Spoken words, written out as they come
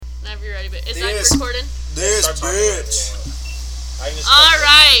whenever you're ready. But is that recording? This bitch.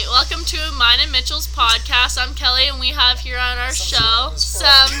 Alright, welcome to Mine and Mitchell's podcast. I'm Kelly, and we have here on our show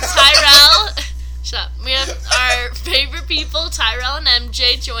some Tyrell. Shut up. We have our favorite people, Tyrell and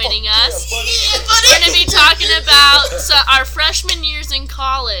MJ, joining us. We're going to be talking about our freshman years in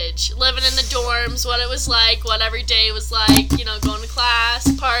college, living in the dorms, what it was like, what every day was like, you know, going to class,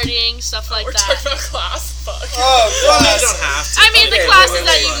 partying, stuff like that. We're talking about class? Fuck. Oh, class. You don't have to. I mean, the classes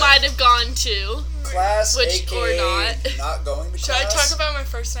that you might have gone to. Class, which, AKA or not going to Should class. I talk about my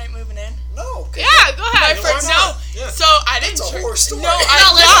first night moving in? No. Yeah, go ahead. So I didn't That's a drink. horror story.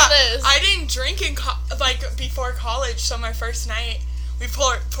 I didn't drink before college. So my first night, we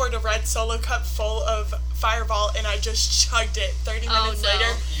poured a red Solo cup full of Fireball, and I just chugged it. 30 minutes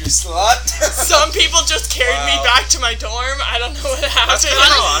later, You slut. some people just carried me back to my dorm. I don't know what happened. That's kind of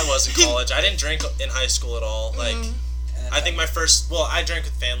how I was in college. I didn't drink in high school at all. Like, I think my first, I drank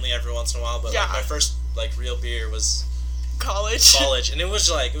with family every once in a while, but like my first real beer was college, and it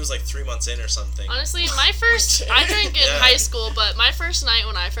was like 3 months in or something. Honestly, I drank in high school, but my first night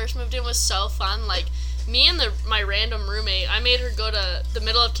when I first moved in was so fun. Like, me and my random roommate, I made her go to the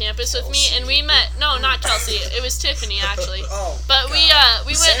middle of campus with me, and we met. No, not Kelsey. It was Tiffany actually. But we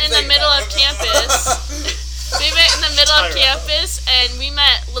went in the middle of campus. We met in the middle of campus, and we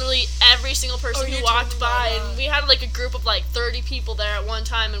met literally every single person who walked by, and we had like a group of like 30 people there at one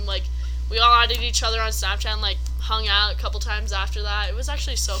time, and like we all added each other on Snapchat and like hung out a couple times after that. It was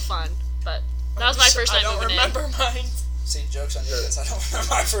actually so fun, but that was my first night moving in. I don't remember mine. See, joke's on yours. I don't remember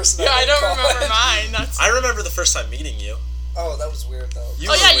my first night. Yeah, I don't remember mine. I remember the first time meeting you. Oh, that was weird though. You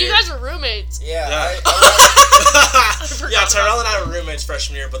guys were roommates. Yeah. Yeah, Tyrell and I were roommates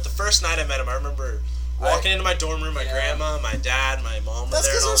freshman year, but the first night I met him, I remember walking into my dorm room, my grandma, my dad, my mom were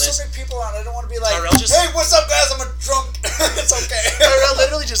there and all this. That's because there's so many people on. I don't want to be like, hey, what's up, guys? I'm a drunk. It's okay. Tyrell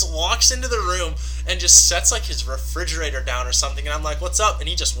literally just walks into the room and just sets like his refrigerator down or something, and I'm like, what's up? And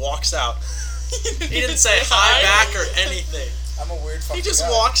he just walks out. He didn't say hi back or anything. I'm a weird fucking guy. He just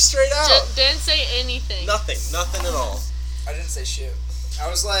walked straight out. Didn't say anything. Nothing at all. I didn't say shit. I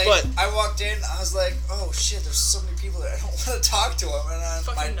was like, I walked in, I was like, oh shit, there's so many people there. I don't want to talk to them. And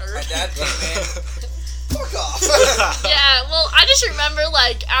then my dad came in. Fuck off. Yeah, well, I just remember,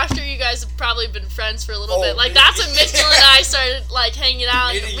 like, after you guys have probably been friends for a little bit, like, that's when Mitchell and I started, like, hanging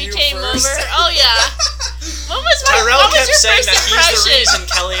out. We came over. Oh, yeah. What was your Tyrell kept saying first that impression? he's the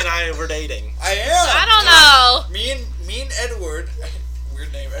reason Kelly and I were dating. I am. I don't know. Me and Edward.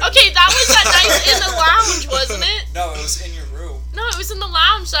 Weird name, Edward. Okay, that was that night in the lounge, wasn't it? No, it was in your room. No, it was in the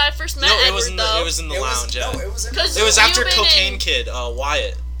lounge that I first met Edward, it was in the lounge, yeah. No, it was in It was after Cocaine Kid,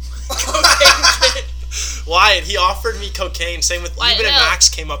 Wyatt. Cocaine Kid. Wyatt, he offered me cocaine. Same with Eben and Max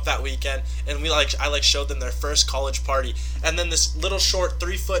came up that weekend, and I showed them their first college party. And then this little short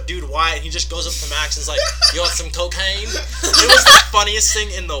 3-foot dude Wyatt, he just goes up to Max and is like, "You want some cocaine?" It was the funniest thing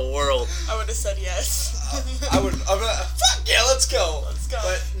in the world. I would have said yes. I'm like, fuck yeah, let's go.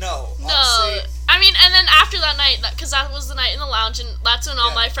 But no, honestly. I mean, and then after that night, because that was the night in the lounge, and that's when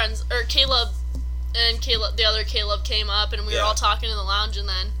all my friends, or Caleb and the other Caleb came up, and we were all talking in the lounge, and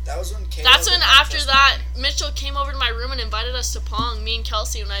then that's when after that Mitchell came over to my room and invited us to Pong, me and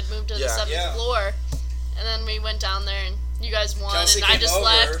Kelsey, when I'd moved to the 7th floor, and then we went down there and you guys won, Kelsey and I just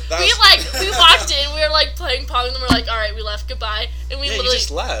left. We walked in, we were like playing Pong, and then we're like, all right, we left, goodbye, and we literally you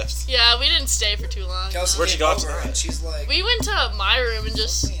just left. Yeah, we didn't stay for too long. Kelsey Where'd you go after that? She's like, we went to my room and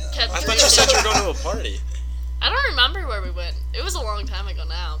just kept. I thought you said you were going to a party. I don't remember where we went. It was a long time ago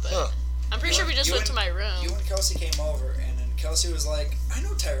now, but. I'm pretty sure we just went to my room. You and Kelsey came over, and then Kelsey was like, I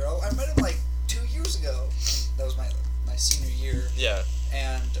know Tyrell. I met him like 2 years ago. That was my senior year. Yeah.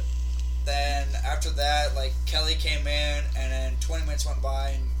 And then after that, like, Kelly came in, and then 20 minutes went by,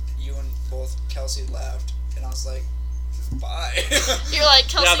 and you and both Kelsey left. And I was like, bye. You're like,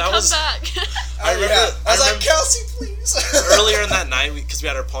 Kelsey, come back. I was like, Kelsey, please. Earlier in that night, because we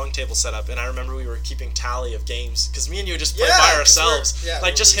had our Pong table set up, and I remember we were keeping tally of games, because me and you just played by ourselves.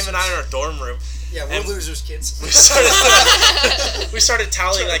 Like, just him and I in our dorm room. Yeah, we're losers, kids. We started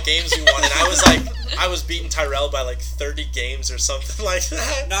tallying like games we won, and I was beating Tyrell by like 30 games or something like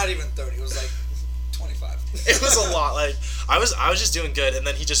that. Not even 30. It was like 25. It was a lot. Like, I was just doing good, and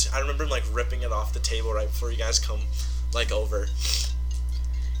then I remember him like ripping it off the table right before you guys come like over.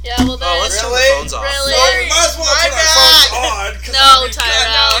 Yeah, well then. Let's turn the phones off. Really? Well, we might as well turn our phones on. No,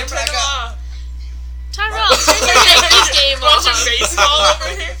 Tyrell. Turn them off. Tyrell, turn your Yankees game on. Watching baseball over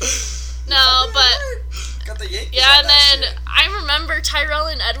here. No, but. Got the Yankees and then I remember Tyrell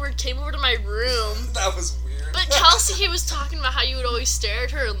and Edward came over to my room. That was weird. But Kelsey, he was talking about how you would always stare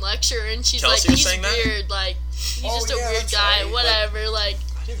at her and lecture, and she's Kelsey like, was he's saying weird, like, he's just a weird guy, right. whatever, like.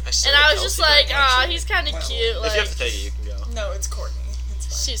 And I was just like, "Ah, he's kind of cute." Like, if you have to take it, you can go. No, it's Courtney. It's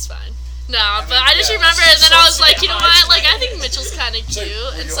fine. She's fine. No, but I just remember, and then I was like, you know what? Like, I think Mitchell's kind of cute,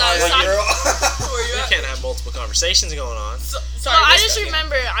 and so I was talking. You can't have multiple conversations going on. Sorry, I just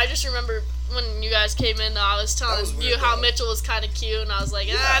remember when you guys came in, I was telling you how Mitchell was kind of cute, and I was like,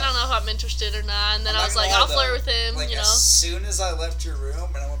 I don't know if I'm interested or not. And then I was like, I'll flirt with him, like, you know. As soon as I left your room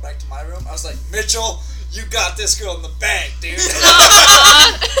and I went back to my room, I was like, Mitchell, you got this girl in the bag, dude.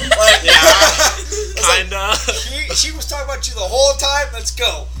 Like, kinda. Like, she was talking about you the whole time. Let's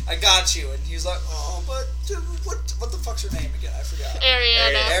go. I got you. And he was like, oh, but dude, what the fuck's her name again? I forgot.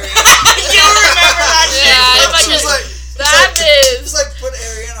 Ariana. You remember that shit? Yeah, She was like, that is. It's like, put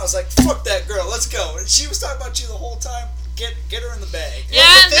Ariana. I was like, fuck that girl. Let's go. And she was talking about you the whole time. Get her in the bag. Yeah.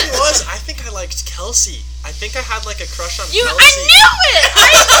 Well, the thing was, I think I liked Kelsey. I think I had like a crush on Kelsey. I knew it.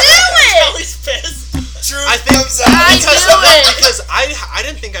 Kelly's pissed. Truth I think comes out. because I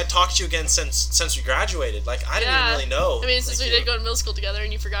didn't think I'd talked to you again since we graduated. Like I didn't even really know. I mean, since we did go to middle school together,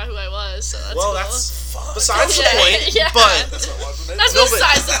 and you forgot who I was, so that's cool. That's besides the point. Yeah. But That's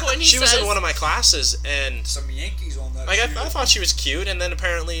besides the point. She was in one of my classes, and some Yankees on that. like I thought she was cute, and then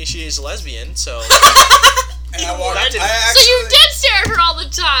apparently she's a lesbian. So. And I walked. So you did stare at her all the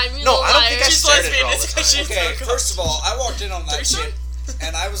time. You No, I don't think I She's stared at her lesbian. all It's the because time. she's Okay, first of all, I walked in on that Threesome? shit,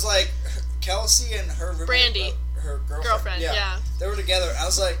 and I was like, Kelsey and her roommate, Brandy. her girlfriend, Yeah. they were together. I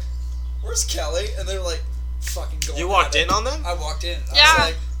was like, "Where's Kelly?" And they were like, "Fucking going." You walked at it. in on them? I walked in. Yeah.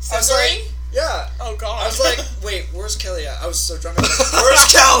 I was like, yeah. Oh god. I was like, wait, where's Kelly at? I was so drunk. I was like,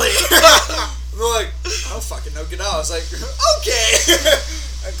 where's Kelly? They're like, I don't fucking know. Get out. I was like, okay.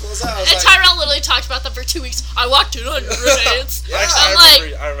 I closed out. I was And like, Tyrell literally talked about that for 2 weeks. I walked in on your roommates. Yeah.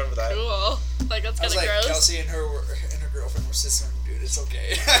 Actually, I remember that. Cool. Like, that's I was kind of like, gross. Kelsey and her girlfriend were sitting there, dude. It's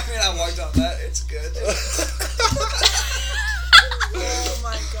okay. I mean, I walked on that. It's good. Oh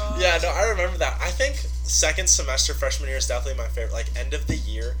my god. Yeah, no, I remember that. I think second semester freshman year is definitely my favorite. Like end of the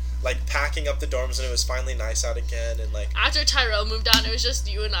year, like packing up the dorms and it was finally nice out again, and like After Tyrell moved out, it was just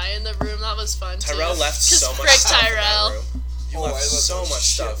you and I in the room. That was fun, too. Tyrell left so much frick stuff Tyrell. in that room. You Oh, I left left so that much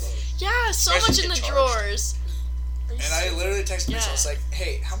shit stuff. load. Yeah, so Especially much in get the charged. drawers. And I literally texted Mitchell. I was like,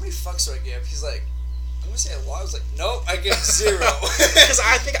 hey, how many fucks do I give? He's like, I'm going to say a lot. I was like, nope, I give 0. Because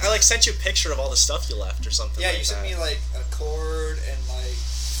I think I like sent you a picture of all the stuff you left or something. Yeah, like you sent that. me like a cord and like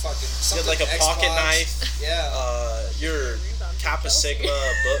fucking You something. had like a pocket Xbox. knife. Yeah. Your Kappa Sigma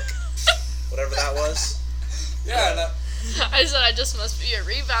book, whatever that was. Yeah. And I said I just must be a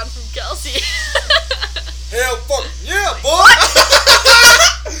rebound from Kelsey. hell, fuck yeah, boy.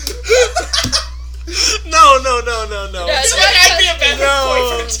 No. Yeah, It's like I'd be a better No.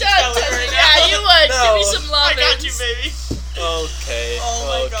 boyfriend to Kelly right now. Yeah, you would. No. Give me some love. I got you, baby. Okay. Oh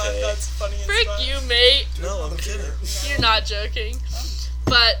my god, that's funny as Frick fuck. you, mate. No, I'm kidding. You're not joking.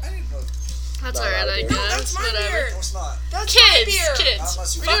 But I didn't know. that's No, alright, I no, guess. that's my Whatever. beer. No, it's not. That's my Kids, beer. kids. Not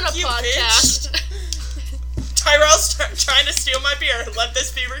unless you We're doing a Fuck you, podcast. Tyrell's trying to steal my beer. Let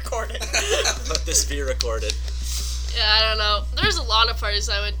this be recorded. Let this be recorded. Yeah, I don't know. There's a lot of parties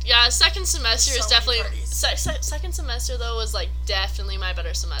I went. Yeah, second semester is So many definitely. parties. Second semester though was like definitely my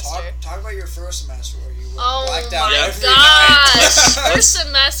better semester. Talk about your first semester where you were Oh blacked out my every gosh! night. First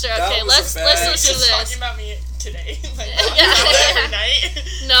semester. That Okay, was let's a bad- listen to Just talking this. about me today. Like, Yeah. every night.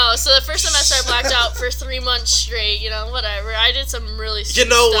 No, so the first semester I blacked out for 3 months straight. You know, whatever. I did some really. You stupid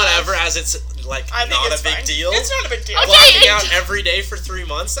know, stuff. whatever, as it's like I think not it's a big fine. deal. It's not a big deal. Okay. Blacking it- out every day for 3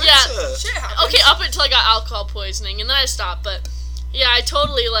 months. That's Yeah. Shit happens. Okay, up until I got alcohol poisoning, and then I stopped. But yeah, I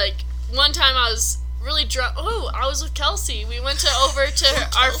totally like. One time I was really drunk. Oh, I was with Kelsey. We went over to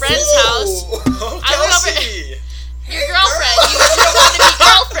our friend's house. Oh, I went over- Kelsey! Your girlfriend. You wanted to be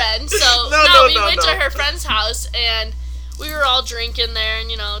girlfriend. So No, we no, went no. to her friend's house and we were all drinking there and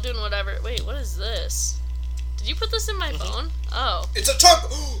doing whatever. Wait, what is this? Did you put this in my phone? Oh. It's a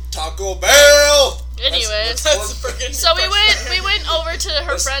Taco Bell. Anyways, That's freaking. so we went over to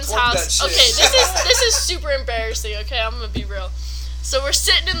her Let's friend's plug that house. shit. Okay, this is super embarrassing. Okay, I'm gonna be real. So we're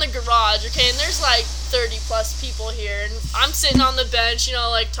sitting in the garage, okay, and there's like 30 plus people here, and I'm sitting on the bench,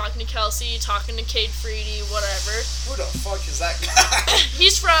 like talking to Kelsey, talking to Cade Freedy, whatever. Who the fuck is that guy?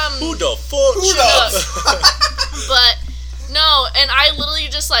 He's from Who the fuck? Who the But no, and I literally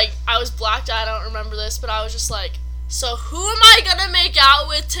just like I was blacked out. I don't remember this, but I was just like, so who am I gonna make out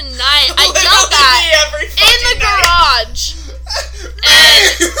with tonight? I yelled that in the garage,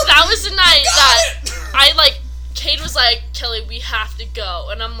 and that was the night that I like. Cade was like, Kelly, we have to go,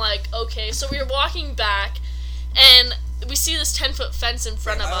 and I'm like, okay. So we were walking back, and we see this 10-foot fence in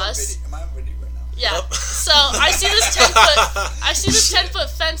front of us. Am I on video right now? Yeah. Yep. So I see this 10-foot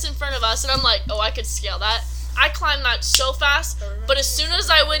fence in front of us, and I'm like, oh, I could scale that. I climbed that so fast, but as soon as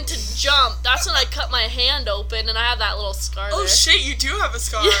I went to jump, that's when I cut my hand open, and I have that little scar there. Oh shit, you do have a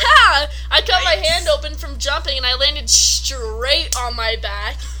scar. Yeah! I cut my hand open from jumping, and I landed straight on my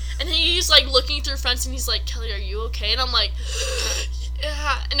back. And he's, like, looking through fence, and he's like, Kelly, are you okay? And I'm like,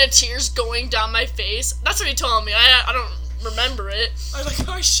 yeah. And the tears going down my face. That's what he told me. I don't remember it. I like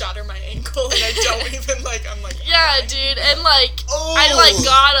how I shatter my ankle, and I don't even, like, I'm like... Yeah, okay. dude, and, like, I, like,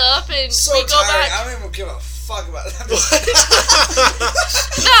 got up, and so we go tired. back. I don't even give a fuck about that.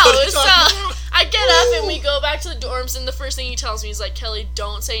 No, so I get up and we go back to the dorms, and the first thing he tells me is like, Kelly,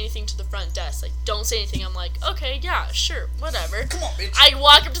 don't say anything to the front desk. Like, don't say anything. I'm like, okay, yeah, sure, whatever. Come on, bitch. I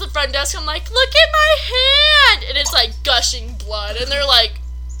walk up to the front desk. I'm like, look at my hand, and it's like gushing blood. And they're like,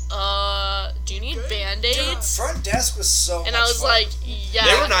 do you need Band-Aids? Front desk was so. And much I was fun. like, yeah.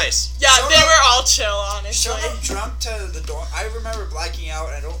 They were nice. Yeah, they were all chill, honestly. Showed up drunk to the dorm. I remember blacking out.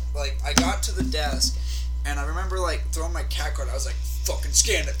 And I got to the desk, and I remember like throwing my cat card. I was like, fucking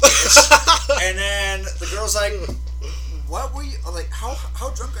scan it, bitch. And then the girl's like, what were you like? How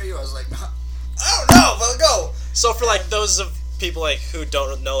drunk are you? I was like, I don't know, but go. So for like those of people like who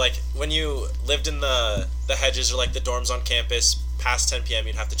don't know, like when you lived in the hedges or like the dorms on campus, past 10 p.m.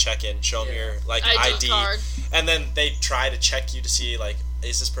 you'd have to check in, show them your like ID card. And then they try to check you to see like,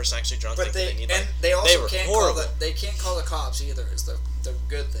 is this person actually drunk? But like, they also were can't horrible. they can't call the cops either. Is the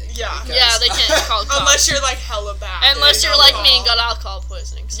good thing. Yeah. Yeah, they can't call cops. Unless you're like hella bad. Unless you're like me and got alcohol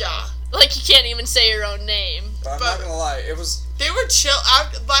poisoning. So. Yeah. Like you can't even say your own name. But I'm not gonna lie, it was. They were chill.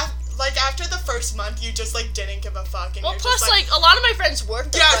 Like after the first month, you just like didn't give a fuck. And Well, you're plus just, like a lot of my friends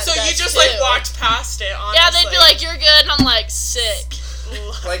worked. yeah, so you just like walked past it. Honestly. Yeah, they'd be like, "You're good," and I'm like, "Sick."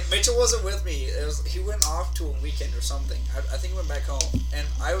 Like Mitchell wasn't with me. He went off to a weekend or something. I think he went back home, and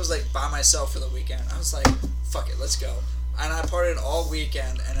I was like by myself for the weekend. I was like, "Fuck it, let's go." And I partied all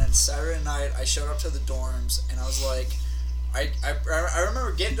weekend, and then Saturday night I showed up to the dorms, and I was like, I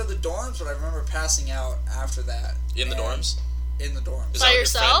remember getting to the dorms, but I remember passing out after that. In the dorms? In the dorms. Is By that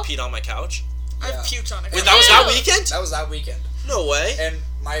yourself? Your friend peed on my couch? I puked on it. Wait, that was that weekend? That was that weekend. No way. And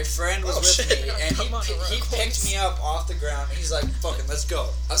my friend was with me, and he picked me up off the ground, and he's like, fucking, let's go.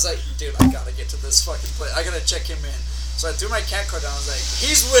 I was like, dude, I gotta get to this fucking place. I gotta check him in. So I threw my cat card down, I was like,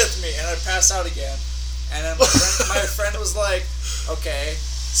 he's with me, and I passed out again. And then my friend was like, okay,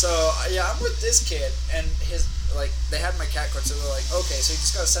 so, yeah, I'm with this kid, and they had my cat card, so they're like, okay, so you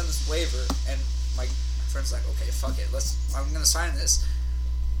just gotta send this waiver, and my friend's like, okay, fuck it, I'm gonna sign this.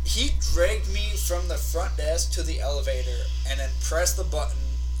 He dragged me from the front desk to the elevator and then pressed the button.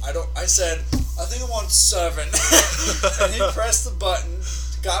 I said, I think I'm on 7. And he pressed the button,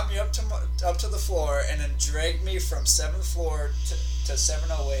 got me up to the floor, and then dragged me from 7th floor to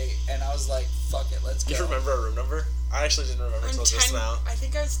 708. And I was like, fuck it, let's go. You remember a room number? I actually didn't remember until just now. I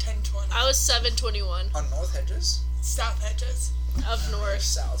think I was 1020. I was 721 On North Hedges? South Hedges. of North.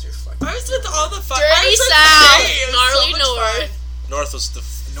 South, you're fucking. I was with all the fun. Dirty South, gnarly North. North was the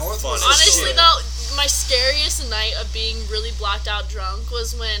North was funnest Honestly, shit. though, my scariest night of being really blacked out drunk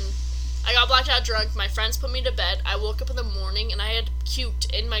was when I got blacked out drunk. My friends put me to bed. I woke up in the morning and I had puked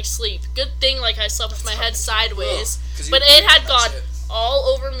in my sleep. Good thing, like, I slept with my head sideways, but it had gone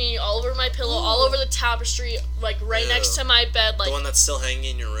all over me, all over my pillow, all over the tapestry, like right next to my bed. Like the one that's still hanging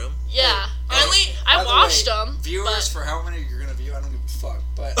in your room. Yeah, By I the washed way, them. Viewers, for how many you're gonna view, I don't give a fuck.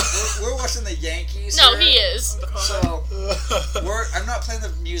 But we're watching the Yankees. No, here, he is. So I'm not playing the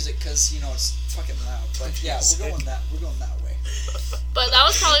music because it's fucking loud. But yeah, we're going that way. But that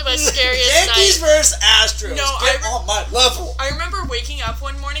was probably my scariest Yankees night. versus Astros. No, Get on my level. I remember waking up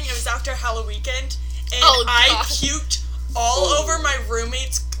one morning. It was after Halloween, and Oh, I God. puked all over my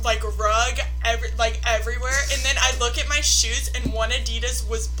roommate's rug, everywhere. And then I look at my shoes, and one Adidas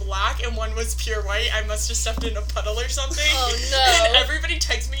was black and one was pure white. I must have stepped in a puddle or something. Oh, no. And everybody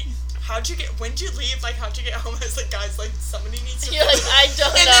texts me, when'd you leave? How'd you get home? I was like, guys, somebody needs to. You're like, I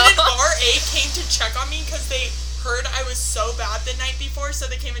don't And know. then an RA came to check on me because they heard I was so bad the night before, so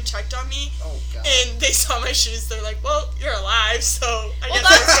they came and checked on me. Oh god. And they saw my shoes. They're like, "Well, you're alive, so I guess Well,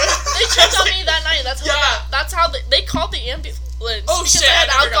 that's good." they checked on me that night. That's how they called the ambulance. Oh, because shit, I had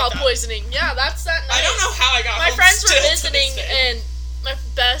I never got alcohol that. poisoning. Yeah, that's that night. I don't know how I got My home friends were still to visiting, this day. and my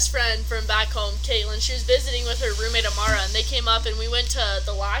best friend from back home, Caitlin, she was visiting with her roommate Amara, and they came up, and we went to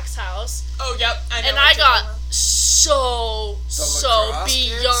the Lax house. Oh, yep. I know And what I you're got talking about. so lacrosse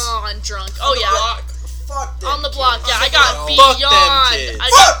kids? beyond drunk. On Oh the yeah, block. Fuck them on the block. kids. Yeah, On I the got block. Fuck them beyond.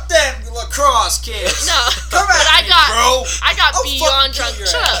 kids. Fuck them lacrosse kids. No, Come but at I me, got, bro. I got I'll beyond fucking drunk. kill your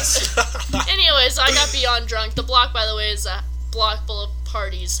Shut ass. up. Anyways, I got beyond drunk. The block, by the way, is a block full of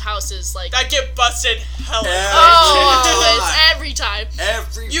parties, houses, like that get busted hella. Every time.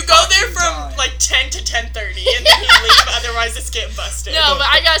 You go there from like 10 to 10:30 and then you leave. Otherwise, it's getting busted. No, but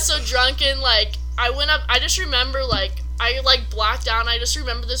I got so drunken, like I went up. I just remember like I like blacked out. And I just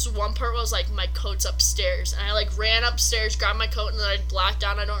remember this one part where I was like, my coat's upstairs, and I like ran upstairs, grabbed my coat, and then I blacked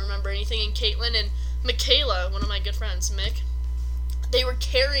out. I don't remember anything. And Caitlin and Michaela, one of my good friends, Mick, they were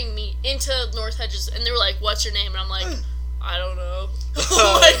carrying me into North Hedges, and they were like, "What's your name?" And I'm like, "I don't know."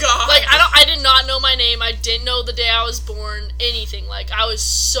 Oh my god! Like I did not know my name. I didn't know the day I was born. Anything. Like I was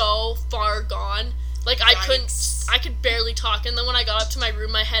so far gone. Like I could barely talk. And then when I got up to my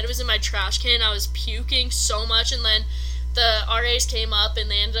room, my head was in my trash can. I was puking so much. And then the RAs came up and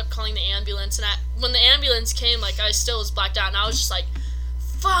they ended up calling the ambulance. And when the ambulance came, like I still was blacked out, and I was just like,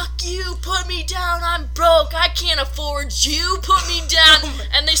 "Fuck you, put me down, I'm broke, I can't afford you, put me down."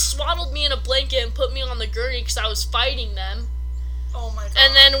 And they swaddled me in a blanket and put me on the gurney because I was fighting them. Oh my god.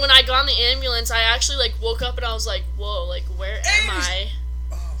 And then when I got on the ambulance, I actually like woke up and I was like, "Whoa, like where am I?"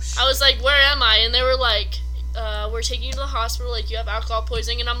 Oh, shit. I was like, "Where am I?" And they were like, "We're taking you to the hospital, like you have alcohol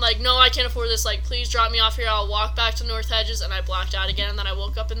poisoning." And I'm like, "No, I can't afford this, like please drop me off here, I'll walk back to North Hedges." And I blacked out again, and then I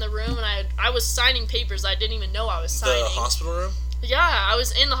woke up in the room and I was signing papers I didn't even know I was signing. The hospital room? Yeah, I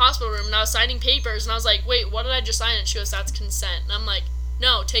was in the hospital room and I was signing papers, and I was like, "Wait, what did I just sign?" And she goes, "That's consent." And I'm like,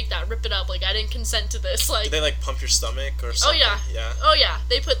 "No, take that, rip it up, like I didn't consent to this." Like, did they like pump your stomach or something? Oh yeah,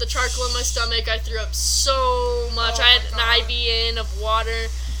 they put the charcoal in my stomach. I threw up so much. I had an IV in of water,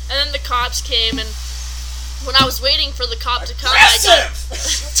 and then the cops came, and when I was waiting for the cop to come,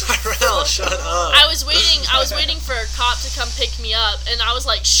 Tyrell, shut up. I was waiting for a cop to come pick me up, and I was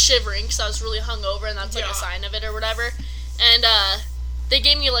like shivering because I was really hungover, and that's like a sign of it or whatever. And they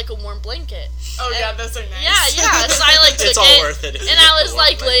gave me like a warm blanket. Oh yeah, those are nice. Yeah. So I like took it's all it, worth it. and I was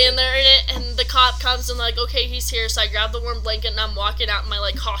like laying there in it, and the cop comes and like, "Okay, he's here." So I grabbed the warm blanket and I'm walking out in my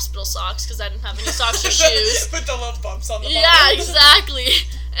like hospital socks because I didn't have any socks or shoes. With the little bumps on the bottom. Yeah, exactly.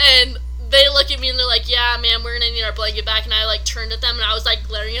 And they look at me and they're like, "Yeah, man, we're gonna need our blanket back." And I like turned at them and I was like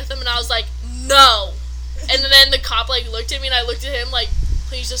glaring at them and I was like, "No." And then the cop like looked at me and I looked at him like,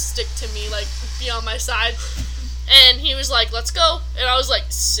 "Please just stick to me, like be on my side." And he was like, "Let's go." And I was like,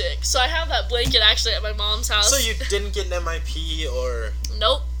 sick. So I have that blanket actually at my mom's house. So you didn't get an MIP or?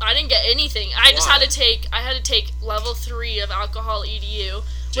 Nope, I didn't get anything. I just had to take level 3 of alcohol EDU.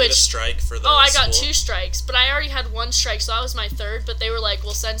 Did you get a strike for the I got 2 strikes, but I already had 1 strike, so that was my 3rd. But they were like,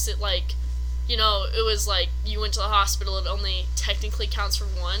 "Well, since it like, you know, it was like you went to the hospital, it only technically counts for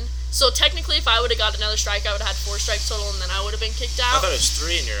 1. So technically, if I would have got another strike, I would have had 4 strikes total, and then I would have been kicked out." I thought it was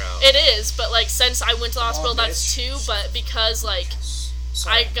 3 and you're out. It is, but like since I went to the hospital, that's 2. But because like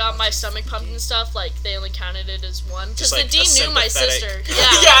I got my stomach pumped and stuff, like they only counted it as 1 because like the dean knew my sister.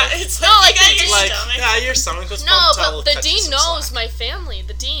 Yeah, it's like, your stomach was no, pumped. but the dean knows my family.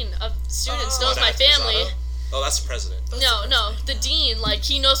 The dean of students knows my family. Oh, that's the president. No, the dean, like,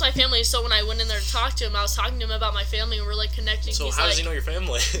 he knows my family, so when I went in there to talk to him, I was talking to him about my family, and we're, like, connecting. So how does he know your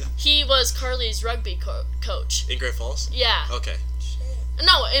family? He was Carly's rugby coach. In Great Falls? Yeah. Okay.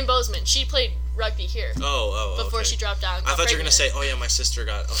 No, in Bozeman. She played rugby here. Before she dropped out. I thought you were going to say, "Oh, yeah, my sister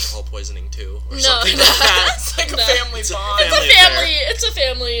got alcohol poisoning, too," or no, something like that. It's like a family bond. It's a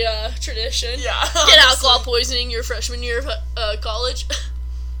family tradition. Yeah. Get alcohol poisoning your freshman year of college.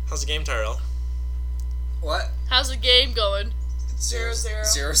 How's the game, Tyrell? What? How's the game going? 0-0.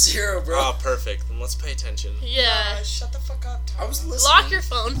 0-0, bro. Oh, perfect. Then let's pay attention. Yeah. Shut the fuck up, Tyler. I was listening. Lock your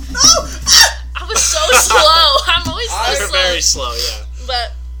phone. No! I was so slow. I'm always so You're slow. very slow, yeah.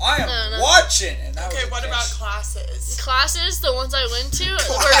 But I am watching. And that okay, was what about classes? Classes, the ones I went to,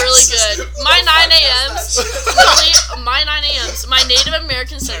 were really good. My 9 a.m.s, literally, my 9 a.m.s, my Native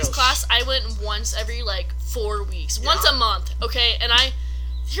American Studies class, I went once every, like, 4 weeks. Yeah. Once a month, okay? And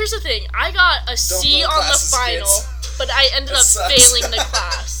here's the thing, I got a C on the final, but I ended up failing the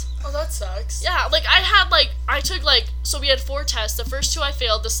class. Oh, that sucks. Yeah, like, I took, so we had 4 tests. The first 2 I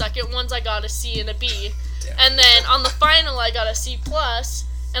failed, the second ones I got a C and a B. Damn. And then on the final, I got a C+,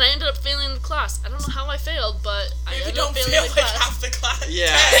 and I ended up failing the class. I don't know how I failed, but I ended up failing the class. Like half the class.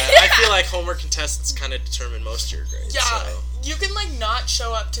 Yeah, I feel like homework contests kind of determine most of your grades. Yeah, so. You can, not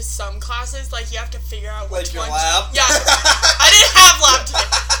show up to some classes. You have to figure out which ones. Like your lab? Yeah. I didn't have lab today.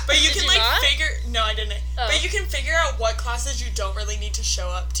 But you can, not? figure... No, I didn't. Oh. But you can figure out what classes you don't really need to show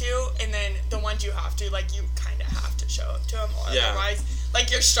up to, and then the ones you have to, you kind of have to show up to them, or otherwise...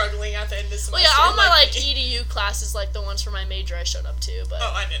 you're struggling at the end of the semester. Well, yeah, all my, EDU classes, the ones for my major I showed up to, but...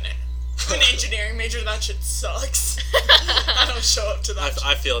 Oh, I didn't. I'm an engineering major, that shit sucks. I don't show up to that.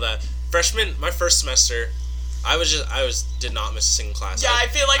 I feel that. My first semester, I did not miss a single class. Yeah, I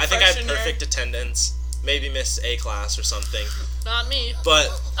feel like I think I had perfect attendance. maybe missed a class or something. Not me. But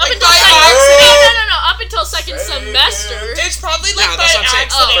up until no. Up until second semester. It's probably like by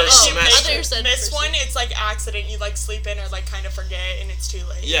accident. You miss one. It's like accident. You like sleep in or like kind of forget, and it's too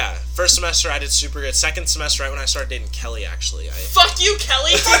late. Yeah, first semester I did super good. Second semester, right when I started dating Kelly, actually, Fuck you,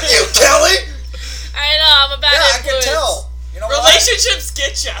 Kelly. Fuck you, Kelly. I know, I'm a bad influence. I can tell. You know relationships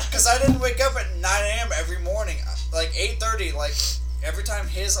get ya. Because I didn't wake up at 9 a.m. every morning. Like 8:30, like every time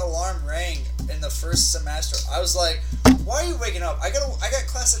his alarm rang in the first semester, I was like, "Why are you waking up? I got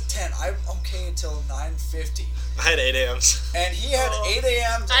class at 10. I'm okay until 9:50." I had 8 a.m.s. And he had 8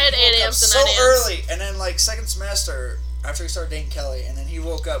 a.m. I had 8 a.m. so early. And then like second semester, after he started dating Kelly, and then he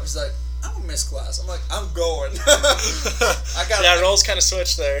woke up, he's like, "I'm gonna miss class." I'm like, "I'm going." Roles kind of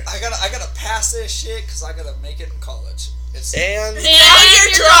switched there. I gotta pass this shit because I gotta make it in college. And now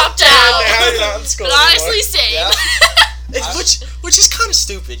you're dropped out. Now you're not in school but honestly, same. Yeah. Which is kind of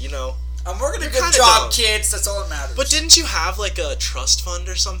stupid, you know. I'm working a good job, kids. That's all that matters. But didn't you have like a trust fund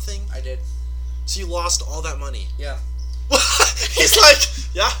or something? I did. So you lost all that money? Yeah. He's like,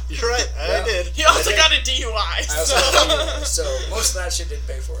 yeah, you're right. I did. He also got a DUI. So most of that shit didn't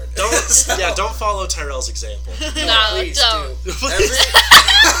pay for it. Don't follow Tyrell's example. No, please don't. do.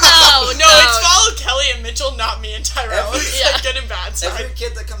 No, it's follow Kelly and Mitchell, not me and Tyrell. It's good and bad side. Every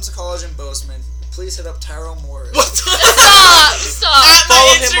kid that comes to college in Bozeman, please hit up Tyrell Morris. Stop.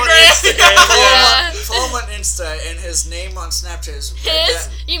 Follow him on Instagram. Follow him on Insta, and his name on Snapchat is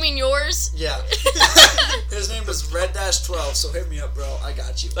You mean yours? Yeah. His name is Red-12, so hit me up, bro. I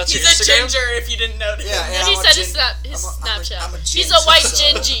got you. That's He's your a Instagram? ginger, if you didn't notice. Yeah, and he said his Snapchat. I'm a He's a white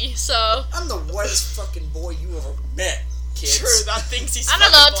gingy, so. I'm the whitest fucking boy you ever met, kids. True, that thinks he's I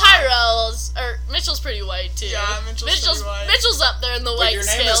don't know, Mitchell's pretty white, too. Yeah, Mitchell's pretty white. Mitchell's up there in the white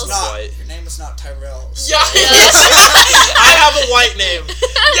scales. Your name is not Tyrell. So. Yeah. I have a white name.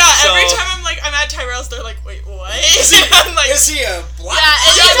 Yeah, every time I'm at Tyrell's, they're like, wait, what? I'm like, is he a black? Yeah,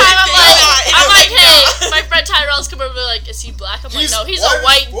 anytime I'm like, hey, my friend Tyrell's come over and be like, is he black? I'm like, no, he's a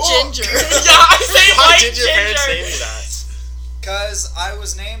white ginger. Yeah, I say How white did your ginger. parents name you that? Because I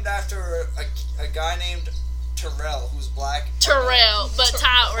was named after a guy named Terrell, who's black. Terrell, but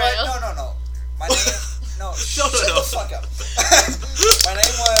Tyrell. No. My name... No, shut the fuck up. My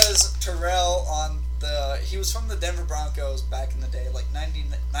name was Terrell he was from the Denver Broncos back in the day, like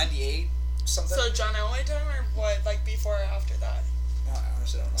 98, something. So John Elway time, or what, like before or after that? No, I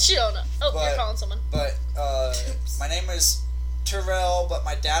honestly don't know. She don't know. Oh, you're calling someone. But, my name is Terrell, but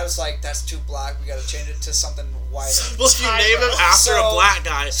my dad was like, that's too black, we gotta change it to something whiter. Well, if you name him after a black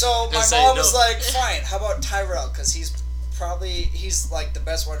guy. So my mom was like, fine, how about Tyrell? Because he's like the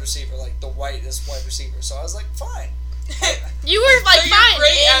best wide receiver, like the whitest wide receiver. So I was like, fine. You were like fine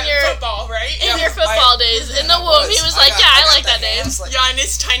in your football, right? In your football days. In the womb, he was like, I like that name. Yeah, and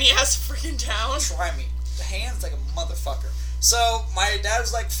his tiny ass freaking town. Try me. The hands like a motherfucker. So my dad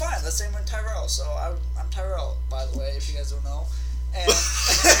was like, fine, let's name him Tyrell. So I'm Tyrell, by the way, if you guys don't know. And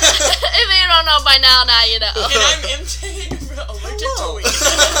if you don't know by now you know. And I'm allergic to weed.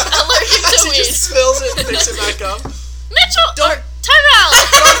 Allergic to weed. He just spills it and picks it back up. Mitchell or Tyrell.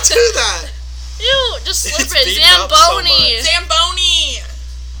 Don't do that. You just slip It's it.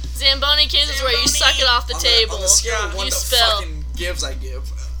 Zamboni kids is where you suck it off the table. On the scale of 1 to fucking gives I give.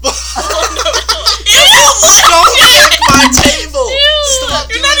 Don't lick my table. Stop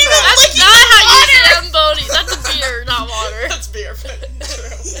doing that. That's not how you Zamboni. That's a beer, not water. That's beer.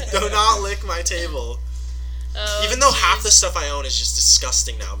 Do not lick my table. Even though half the stuff I own is just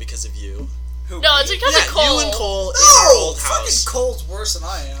disgusting now because of you. No, it's because of Cole. You and Cole in our old house. Fucking Cole's worse than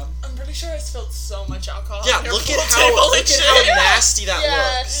I am. I'm pretty sure I spilled so much alcohol. Yeah, on your look at pool how nasty that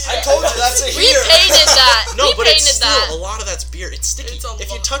looks. I told you that's a We heater. painted that. No, we but it's painted still that. a lot of that's beer. It's sticky.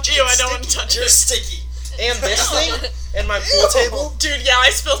 If you touch it, Ew, it's I don't want to sticky. touch You're it. sticky. And this thing, and my pool table. Dude, yeah, I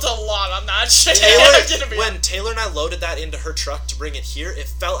spilled a lot on that shit. When Taylor and I loaded that into her truck to bring it here, it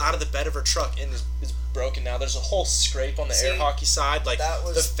fell out of the bed of her truck and is broken now. There's a whole scrape on the air hockey side. Like,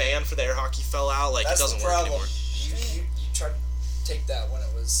 the fan for the air hockey fell out. Like, it doesn't work anymore. You tried to take that when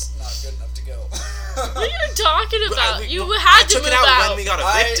it was not good enough to go. What are you talking about? You had to move out. I took it out when we got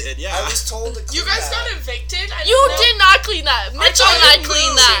evicted, I was told to clean You guys got evicted? You did not clean that. Mitchell and I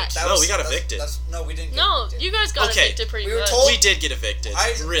cleaned that. No, we got evicted. No, we didn't get No, evicted. you guys got evicted pretty much. We did get evicted.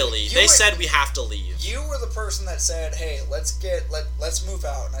 Really. They said we have to leave. You were the person that said, hey, let's move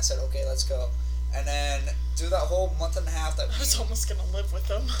out. And I said, okay, let's go. And then through that whole month and a half that I was almost gonna live with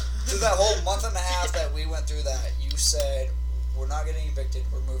them. Through that whole month and a half that we went through that, you said, we're not getting evicted,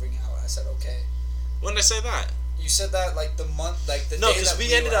 we're moving out. And I said, okay. When did I say that? You said that like the month, like the No, day because that we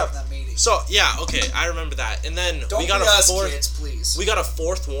we ended were up. having that meeting. So yeah, okay, I remember that. And then Don't we got be a us, fourth. kids, please. We got a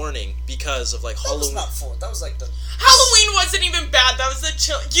fourth warning because of like That was Halloween. not fourth. That was like the. Halloween wasn't even bad. That was the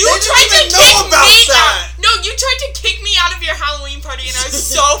chill. You They tried didn't to even kick know about me that. out. No, you tried to kick me out of your Halloween party, and I was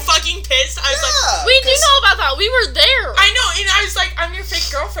so fucking pissed. I was like, We do know about that. We were there. I know, and I was like, I'm your fake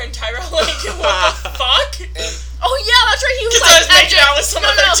girlfriend, Tyra. Like, what the fuck? Oh yeah, that's right. He was 'Cause like, I was making out with some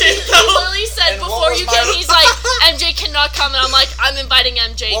other He chick. literally said And what before was you my- came, he's like, MJ cannot come, and I'm like, I'm inviting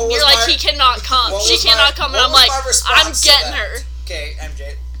MJ. What And you're was like, my- he cannot come. What She was cannot my- come, and what I'm was like, my response I'm to getting that? her. Okay,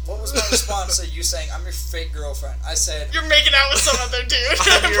 MJ. What was my response to you saying I'm your fake girlfriend? I said. You're making out with some other dude.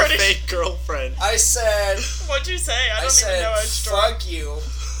 I'm your pretty fake girlfriend. I said. What'd you say? I don't said, even know. I was drunk. fuck you.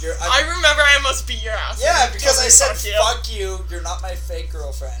 You're. I remember I almost beat your ass. Yeah, and because told I you said fuck you. fuck you. You're not my fake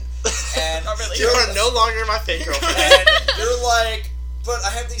girlfriend. And Not really. You are no longer my fake girlfriend. and you're like, but I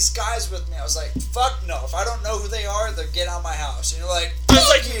have these guys with me. I was like, fuck no. If I don't know who they are, they're get out of my house. And you're like, I was fuck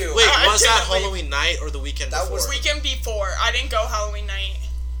like, you. Wait, I was that didn't Halloween night or the weekend That before? was Weekend before. I didn't go Halloween night.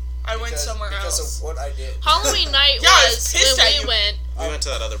 I went somewhere because else. of what I did. Halloween night Yeah, I was was pissed when at we you. went. We went to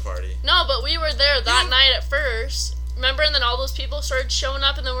that other party. No, but we were there that night at first. Remember, and then all those people started showing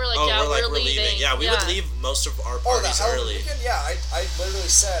up, and then we were like, yeah, we're we're leaving. Yeah, we would leave most of our Oh, that parties Halloween early. weekend? Yeah, I literally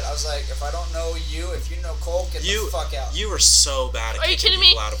said, I was like, if I don't know you, if you know Cole, get the fuck out. You were so bad at Are you kicking kidding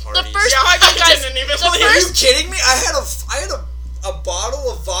me? people out of The parties. first Yeah, I you guys, didn't even the believe Are first you kidding me? I had a bottle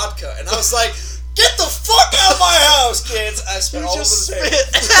of vodka, and I was like, get the fuck out of my house, kids. I spent all of just the day. spit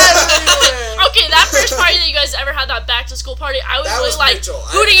Okay, that first party that you guys ever had, that back to school party, I was That really was like, Mitchell.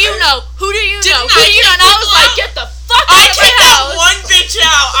 who do you know? Who do you know? Didn't Who I do you know? kick And I was people like, out? get the fuck I out of my kicked that house. one bitch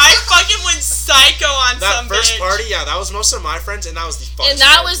out. I fucking went psycho on That some first bitch. party, yeah, that was most of my friends, and that was the funnest And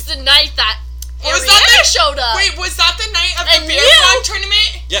that party. was the night that Was Ariana that the- showed up. Wait, was that the night of the And beer you- pong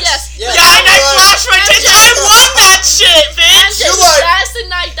tournament? Yes. Yes. Yeah, and I flashed my tits. I won that shit, bitch. And You're like- that's the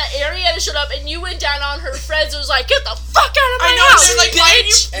night that Ariana showed up, and you went down on her friends and was like, get the fuck out of my I know. house, They're like, why are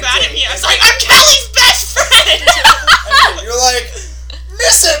you bitch. mad at me? I was MJ. like, I'm Kelly's best friend. And you're like,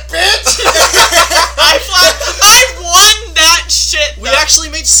 miss it, bitch. I won that shit. We though. actually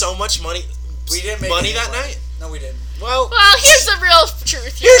made so much money. We didn't make money any that money. night. No, we didn't. Well, Well, here's the real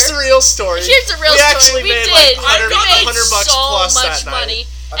truth here. here's the real story. Here's the real we story. actually We made did. like 100, we made 100 bucks so plus much that money.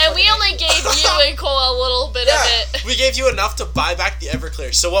 I And we fucking only hate gave you and Cole a little bit Yeah. of it. night. We gave you enough to buy back the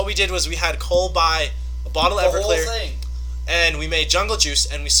Everclear. So what we did was we had Cole buy a bottle of The whole Everclear, thing. and we made Jungle Juice,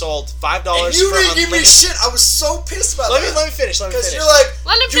 and we sold $5 And you for didn't give me unlimited. shit. I was so pissed about Let that. me finish. Because you're like,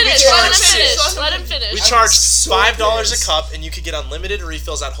 Let him You finish. can Let him charge finish. shit. Let him finish. We I was charged so $5 a pissed. cup, and you could get unlimited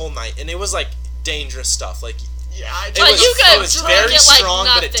refills that whole night, and it was like dangerous stuff. Like Yeah, I it But was, you could it was drink very it like strong,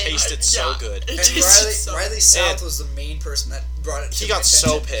 but it nothing. tasted so Yeah. good. It and tasted so- Riley South And- was the main person that brought it to He my got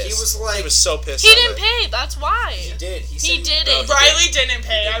so attention. pissed. He was like, he was so pissed. He that didn't night. pay. That's why. he did. He, He said did No, it. he Riley didn't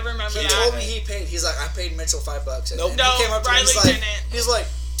pay. I remember He that. told me he paid. He's like, I paid Mitchell $5. And Nope. then No, he came up to me. Riley He's like, didn't. he's like,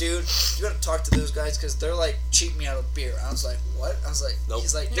 dude, you gotta talk to those guys because they're like cheating me out of beer. I was like, what? I was like, Nope.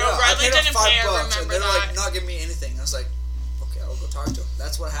 he's like, No, yeah, I Riley paid him didn't $5, pay, I and remember they're like that. not giving me anything. I was like, okay, I'll go talk to him.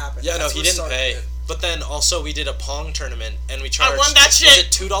 That's what happened. Yeah, no, That's he what didn't started pay. it. But then also we did a Pong tournament, and we charged. won that shit. Was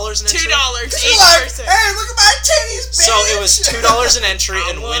it $2 an entry? $2 He's each like, person. hey, look at my titties, bitch. So it was $2 an entry, I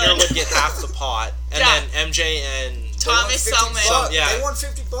and won. winner would get half the pot, and Yeah. then MJ and They won Thomas 50 Selman. bucks. Yeah. They won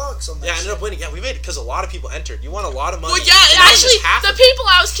 $50 on that. yeah, ended shit. up winning. Yeah, we made it because a lot of people entered. You won a lot of money. Well, yeah, And and that was Actually, just half the of it. people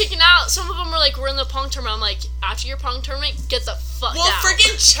I was kicking out, some of them were like, we're in the Pong tournament. I'm like, after your Pong tournament, get the fuck Well, out.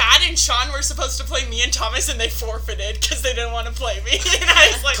 friggin' Chad and Sean were supposed to play me and Thomas, and they forfeited because they didn't want to play me. And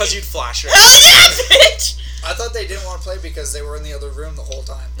I was like, Because you'd flash her. hell yeah, bitch! I thought they didn't want to play because they were in the other room the whole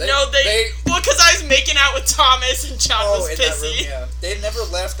time. Well, because I was making out with Thomas, and Chad was in that room, pissy. yeah. They never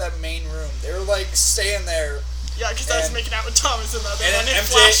left that main room. They were like staying there. Yeah, because I was And- making out with Thomas in the other And one then and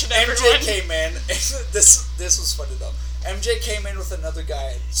flashing MJ everyone. came in. And this was funny though. MJ came in with another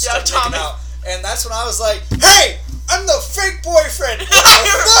guy and started making Thomas. out. And that's when I was like, hey, I'm the fake boyfriend. Get the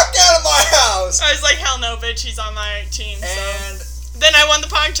fuck out of my house. I was like, hell no, bitch, he's on my team. And So then I won the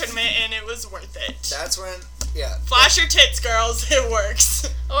Pong tournament, and it was worth it. that's when, yeah. Flash your tits, girls. It works.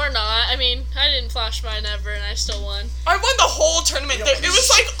 Or not. I mean, I didn't flash mine ever, and I still won. I won the whole tournament. You know, It was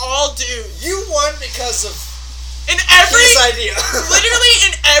like all dudes. You won because of And his idea. literally,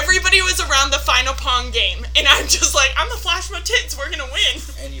 and everybody was around the final Pong game. And I'm just like, I'm gonna flash my tits. We're gonna win.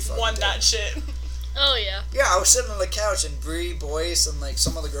 And you fucking Won did. that shit. Oh, yeah. Yeah, I was sitting on the couch and Bree, Boyce, and like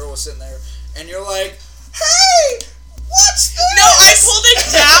some other girl was sitting there. And you're like, hey, what's this? No, I pulled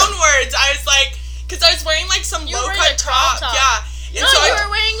it downwards. I was like, because I was wearing like some You were low wearing cut a crop top. Yeah. And No, so you I,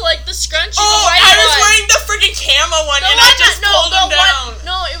 were wearing, like, the scrunchie, oh, the white I was one. wearing the freaking camo one, The and one I just that- no, pulled the them down. one,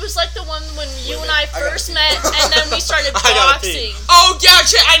 no, it was like the one when you and I first met, and then we started boxing. Oh yeah,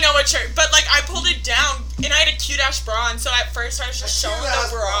 I know what shirt. But like I pulled it down, and I had a cute ass bra, and so at first I was just showing the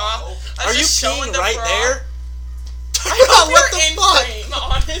bra. Are you peeing right there? I hope you're in frame,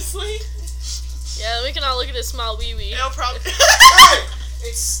 honestly. Yeah, we can all look at his small wee wee. It'll probably. Hey,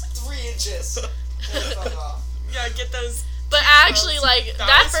 it's 3 inches. Yeah, get those. But actually, like,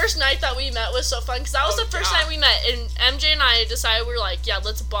 that first night that we met was so fun, because that was the first night we met, and MJ and I decided, we were like, yeah,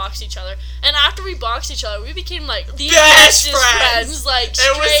 let's box each other. And after we boxed each other, we became, like, the bestest friends. Like,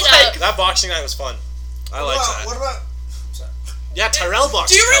 straight up. That boxing night was fun. I liked that. What about... Yeah, Tyrell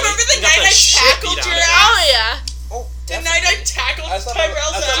boxed. Do you remember the night I tackled your ass? Oh, yeah. Oh, the night I tackled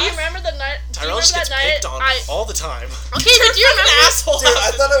Tyrell's ass. Do you remember the night? Tyrell just gets picked on all the time. Okay, but do you remember? Asshole. Dude,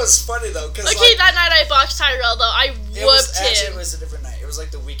 I thought it was funny though. Cause okay, that night I boxed Tyrell though. I whooped him. Actually, it was a different night. It was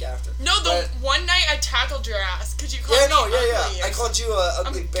like the week after. No, the one night I tackled your ass because you called me ugly. I called you an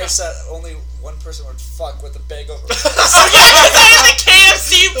ugly bitch that only one person would fuck with a bag over. Oh yeah, because I had the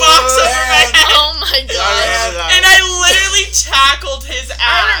KFC box over my head. Oh my god. And I literally tackled his ass.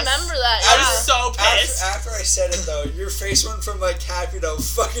 I remember that. I was so pissed. After I said it though, your face went from like happy to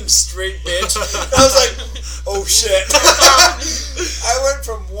fucking straight bitch. I was like, oh shit. I went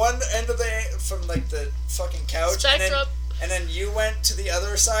from one end of from like the fucking couch, and then you went to the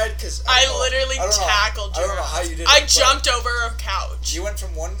other side because I literally tackled you. I don't know how you did it. I jumped over a couch. You went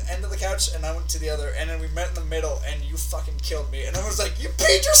from one end of the couch and I went to the other, and then we met in the middle, and you fucking killed me. And I was like, "You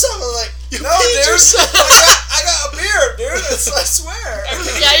peed yourself." I was like, "No, dude, I got a beer, dude. I swear."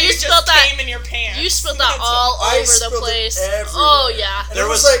 Okay, yeah, you spilled that. Came in your pants. You spilled that all over the place. Oh yeah. There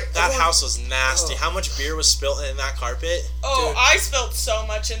was like that house was nasty. How much beer was spilled in that carpet? Oh, dude, I spilled so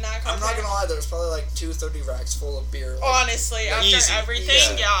much in that carpet. I'm not gonna lie, there was probably like 230 racks full of beer. Like, honestly, after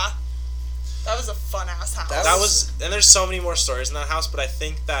everything, yeah. That was a fun ass house. That was, and there's so many more stories in that house, but I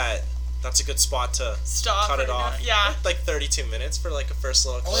think that's a good spot to cut it off. Yeah. Like 32 minutes for like a first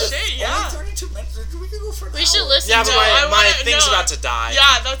little clip. Only 32 minutes? We could go for an hour. We should listen to it. Yeah, but my thing's about to die.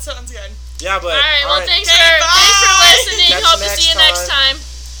 Yeah, that sounds good. Yeah, but... Alright, well, thanks for listening. Hope to see you next time.